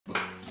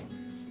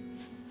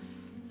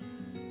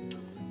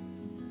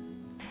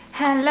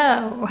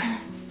Hello!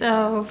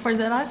 So for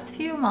the last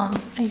few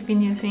months I've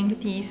been using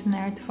this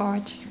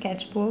Nerdforge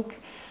sketchbook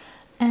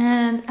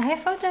and I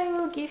thought I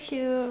will give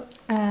you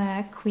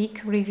a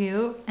quick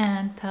review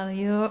and tell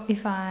you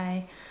if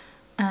I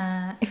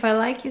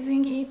like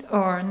using it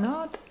or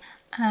not.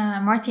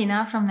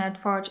 Martina from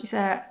Nerdforge is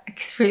an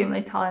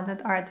extremely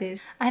talented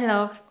artist. I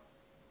love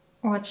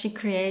what she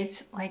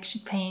creates, like she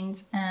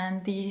paints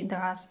and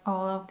does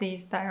all of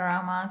these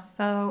dioramas.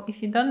 So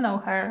if you don't know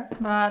her,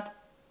 but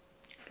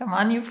come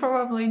on, you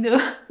probably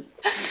do.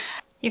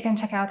 You can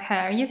check out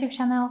her YouTube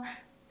channel.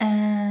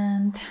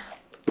 And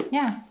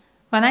yeah,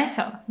 when I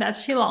saw that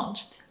she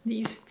launched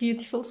these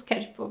beautiful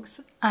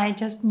sketchbooks, I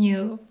just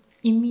knew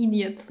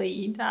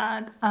immediately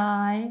that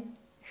I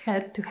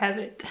had to have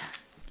it.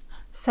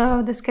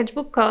 So the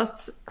sketchbook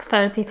costs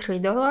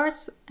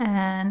 $33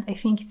 and I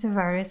think it's a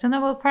very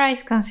reasonable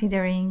price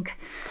considering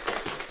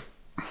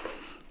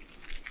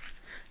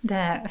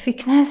the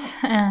thickness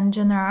and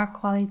general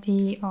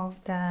quality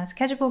of the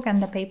sketchbook and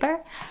the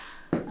paper.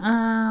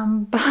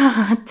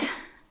 But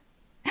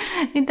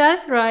it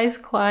does rise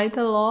quite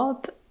a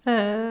lot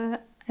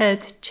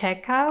at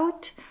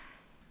checkout.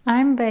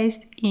 I'm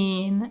based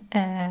in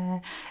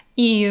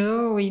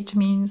EU, which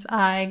means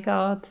I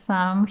got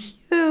some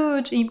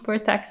huge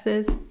import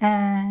taxes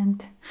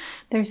and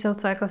there's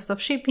also a cost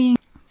of shipping.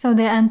 So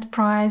the end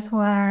price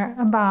were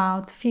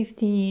about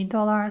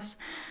 $50.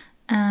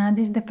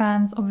 This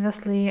depends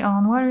obviously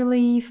on where you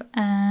live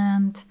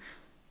and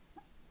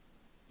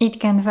it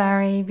can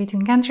vary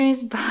between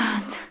countries,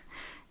 but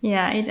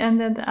yeah, it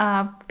ended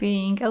up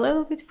being a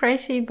little bit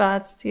pricey,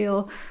 but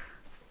still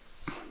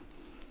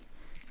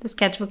the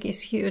sketchbook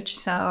is huge,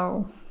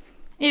 so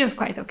it was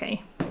quite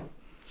okay.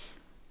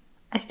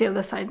 I still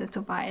decided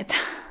to buy it.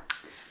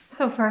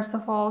 So first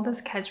of all, the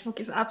sketchbook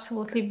is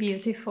absolutely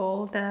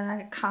beautiful.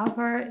 The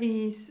cover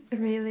is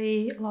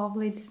really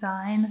lovely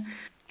design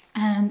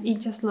and it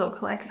just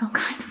looked like some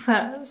kind of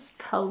a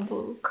spell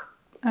book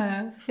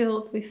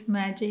filled with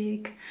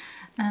magic.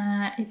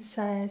 It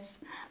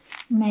says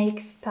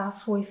make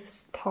stuff with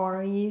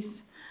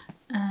stories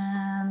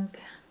and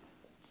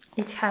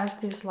it has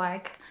this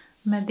like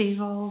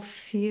medieval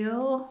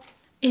feel.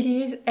 It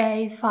is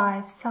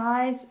A5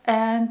 size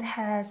and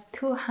has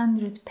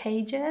 200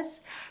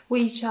 pages,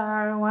 which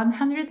are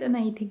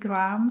 180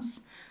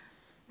 grams.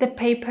 The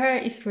paper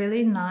is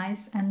really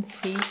nice and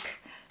thick.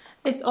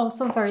 It's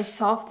also very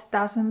soft,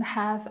 doesn't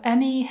have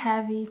any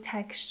heavy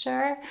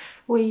texture,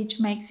 which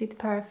makes it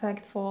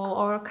perfect for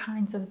all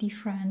kinds of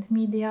different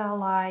media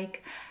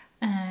like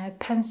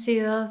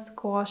pencils,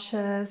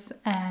 gouaches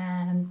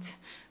and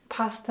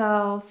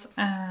pastels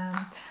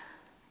and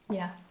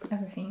yeah,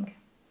 everything.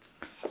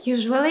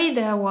 Usually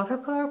the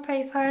watercolor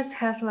papers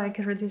have like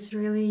this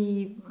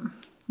really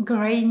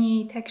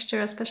grainy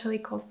texture, especially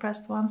cold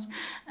pressed ones,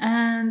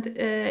 and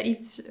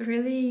it's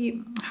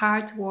really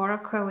hard to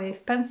work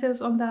with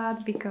pencils on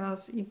that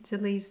because it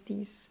leaves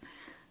these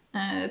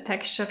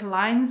textured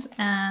lines,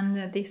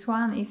 and this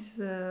one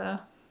is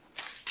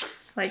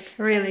like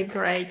really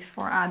great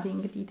for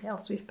adding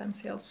details with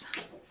pencils.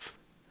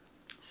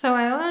 So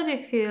I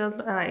already feel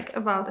like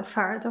about a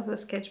third of the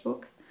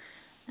sketchbook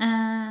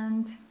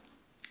and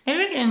I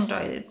really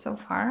enjoyed it so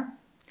far.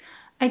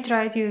 I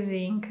tried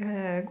using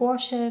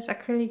gouaches,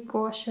 acrylic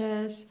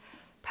gouaches,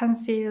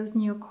 pencils,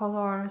 new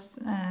colors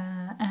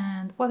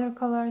and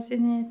watercolors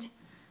in it,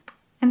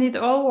 and it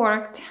all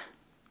worked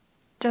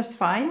just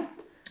fine.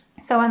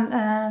 So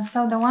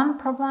the one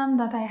problem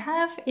that I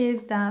have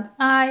is that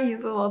I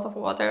use a lot of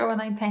water when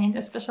I paint,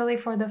 especially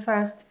for the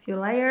first few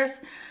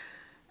layers.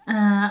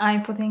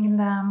 I'm putting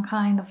them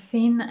kind of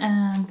thin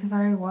and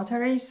very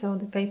watery, so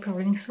the paper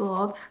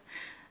wrinkles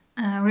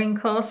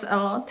a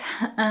lot.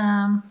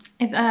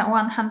 It's a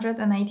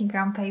 180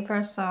 gram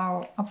paper,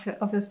 so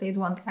obviously it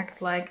won't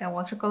act like a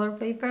watercolor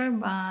paper,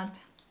 but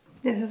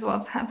this is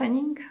what's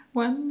happening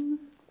when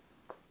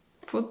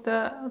put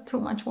too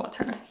much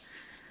water.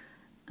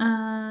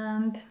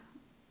 And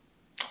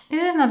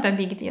this is not a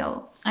big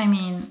deal. I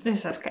mean, this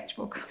is a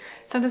sketchbook.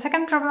 So the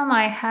second problem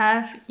I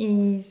have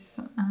is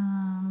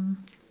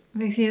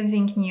with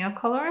using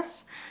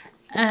neocolors,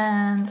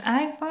 and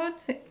I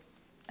thought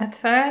at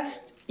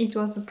first it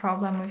was a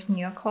problem with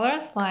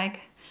neocolors,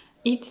 like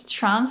it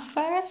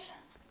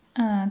transfers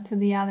to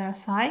the other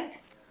side.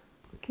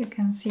 You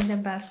can see the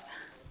best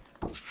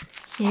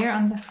here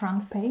on the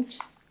front page.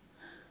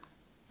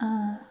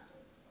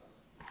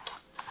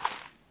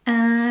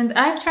 And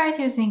I've tried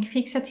using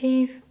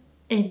fixative,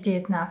 it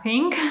did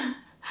nothing.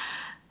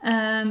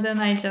 And then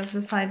I just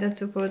decided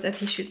to put a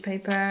tissue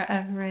paper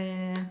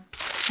every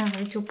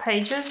 2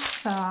 pages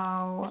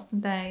so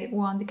they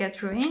won't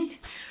get ruined.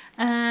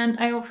 And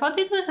I thought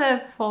it was a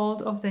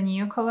fault of the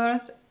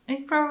neocolors.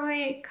 It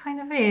probably kind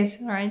of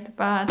is, right?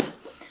 But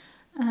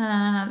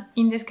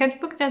in the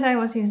sketchbook that I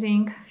was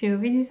using a few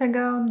videos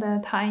ago,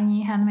 the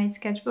tiny handmade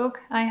sketchbook,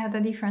 I had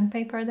a different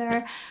paper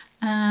there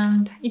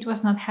and it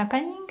was not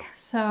happening.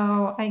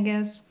 So I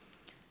guess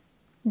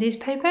this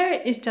paper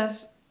is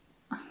just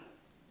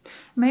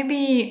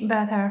Maybe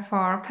better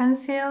for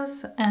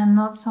pencils and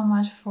not so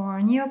much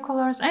for new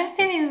colors. I'm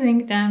still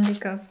using them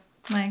because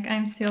like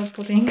I'm still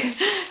putting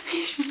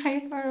tissue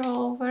paper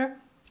all over.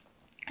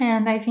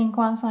 And I think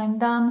once I'm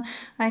done,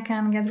 I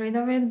can get rid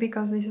of it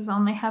because this is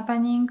only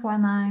happening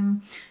when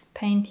I'm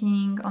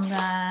painting on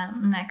the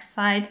next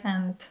side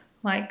and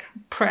like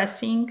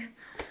pressing.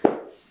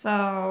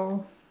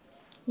 So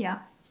yeah.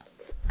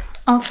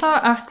 Also,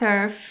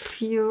 after a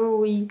few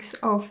weeks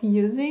of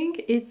using,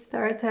 it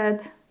started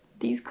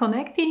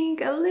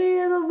disconnecting a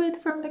little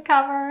bit from the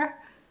cover.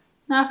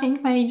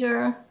 Nothing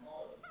major.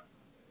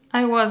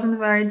 I wasn't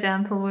very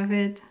gentle with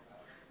it,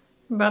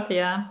 but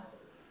yeah.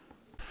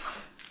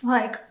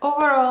 Like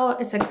overall,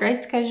 it's a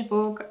great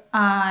sketchbook.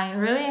 I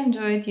really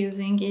enjoyed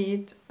using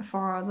it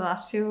for the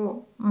last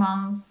few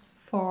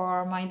months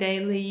for my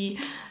daily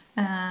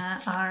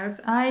art.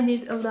 I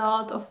did a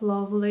lot of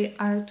lovely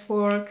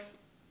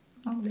artworks.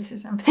 Oh, this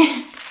is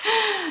empty.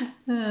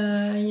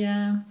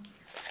 Yeah.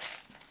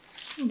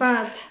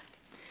 But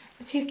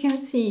as you can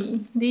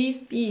see,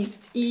 this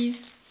beast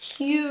is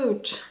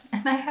huge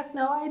and I have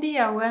no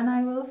idea when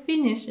I will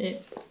finish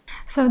it.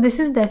 So this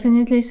is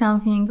definitely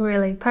something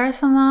really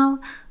personal,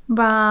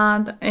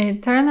 but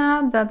it turned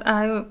out that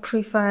I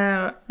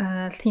prefer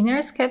thinner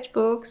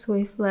sketchbooks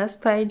with less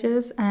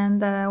pages and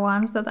the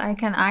ones that I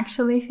can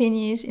actually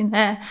finish in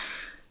a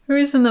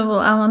reasonable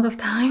amount of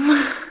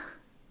time.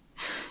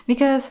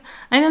 Because,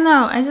 I don't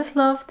know, I just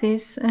love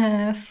this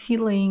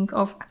feeling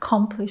of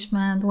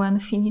accomplishment when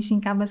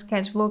finishing up a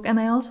sketchbook, and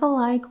I also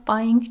like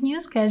buying new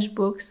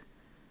sketchbooks,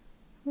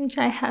 which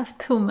I have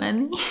too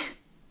many,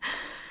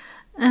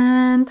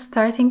 and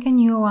starting a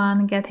new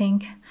one,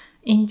 getting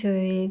into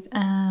it.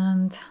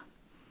 And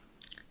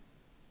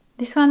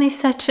this one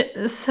is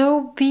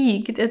so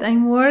big that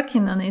I'm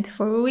working on it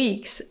for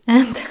weeks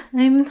and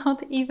I'm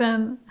not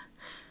even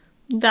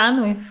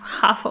done with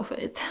half of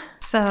it.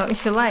 So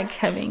if you like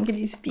having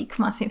this big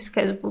massive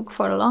sketchbook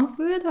for a long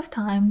period of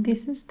time,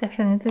 this is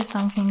definitely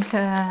something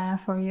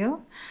for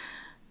you.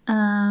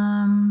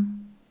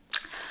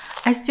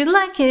 I still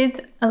like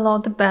it a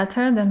lot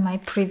better than my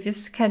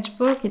previous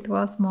sketchbook. It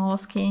was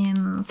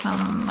Moleskine,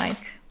 some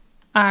like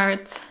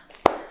art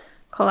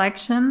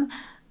collection,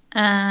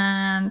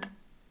 and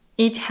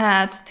it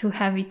had too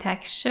heavy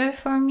texture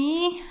for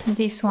me.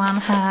 This one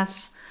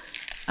has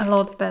a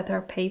lot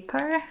better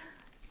paper,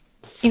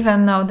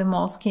 even though the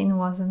Moleskine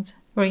wasn't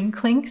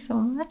wrinkling so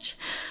much.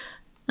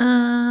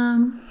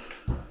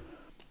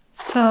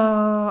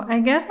 So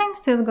I guess I'm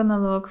still gonna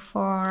look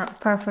for a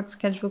perfect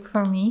sketchbook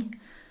for me.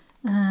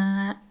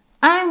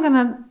 I'm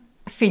gonna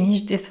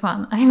finish this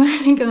one. I'm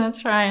really gonna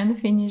try and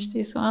finish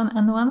this one,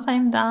 and once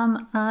I'm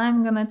done,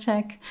 I'm gonna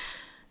check.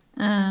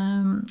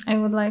 I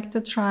would like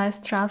to try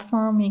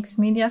Stratfor Mixed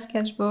Media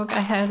Sketchbook.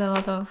 I heard a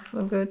lot of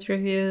good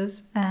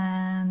reviews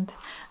and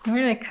I'm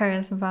really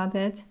curious about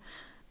it.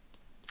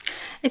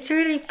 It's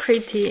really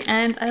pretty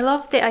and I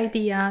love the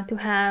idea to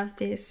have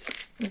this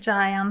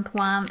giant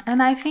one,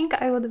 and I think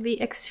I would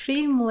be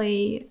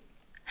extremely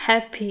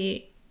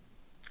happy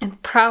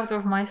and proud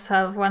of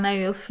myself when I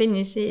will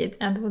finish it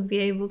and would be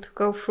able to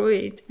go through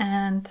it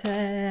and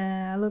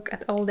look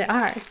at all the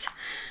art.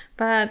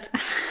 But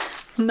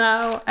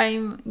now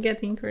I'm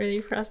getting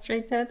really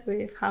frustrated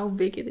with how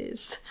big it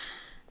is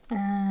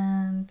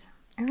and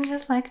I would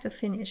just like to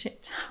finish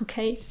it.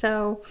 Okay,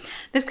 so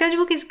the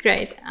sketchbook is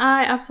great.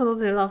 I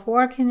absolutely love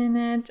working in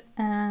it,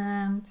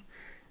 and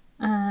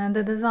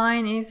the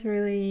design is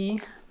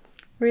really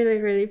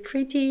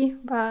pretty,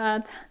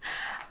 but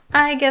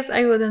I guess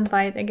I wouldn't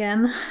buy it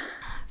again.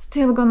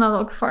 Still gonna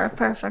look for a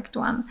perfect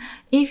one.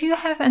 If you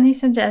have any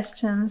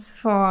suggestions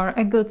for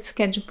a good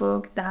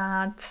sketchbook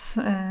that's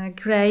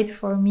great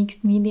for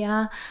mixed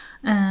media,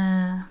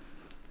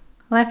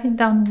 leave it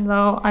down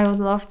below. I would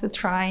love to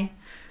try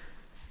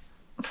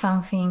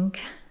something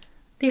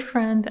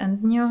different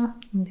and new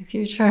in the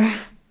future.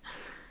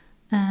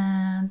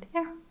 And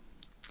yeah,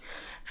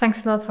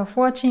 thanks a lot for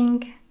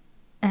watching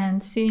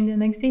and see you in the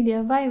next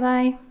video. Bye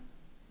bye.